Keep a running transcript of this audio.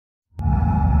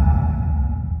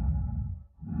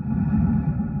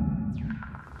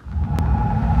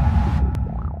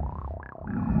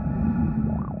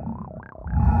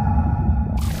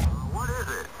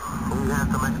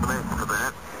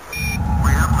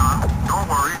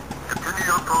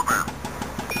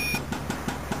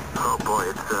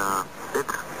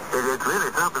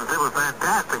really something super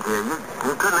fantastic here.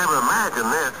 You couldn't ever imagine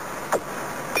this.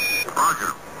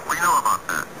 Roger, we know about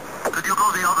that. Could you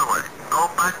go the other way? Go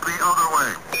back the other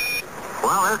way.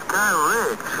 Well, this guy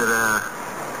Riggs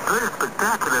pretty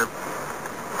spectacular.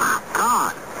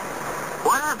 God,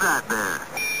 what is that there?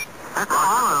 That's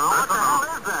Akala. What the hell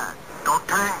is that? Go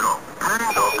tango.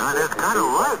 Tango. It's kind of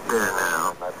light there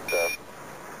now.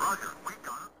 Roger, we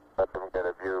got it. Let them get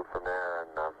a view from there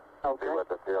and see what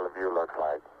the field of view looks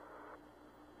like.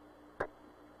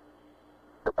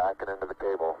 You're backing into the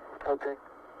cable. Okay.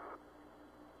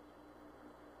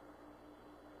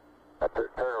 That's it.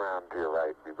 Turn around to your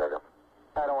right, be better.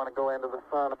 I don't want to go into the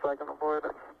sun if I can avoid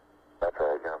it. That's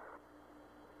right, yeah.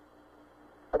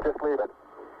 I'll just leave it.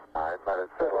 All right, let it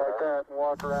Sit sit like that and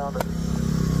walk around it.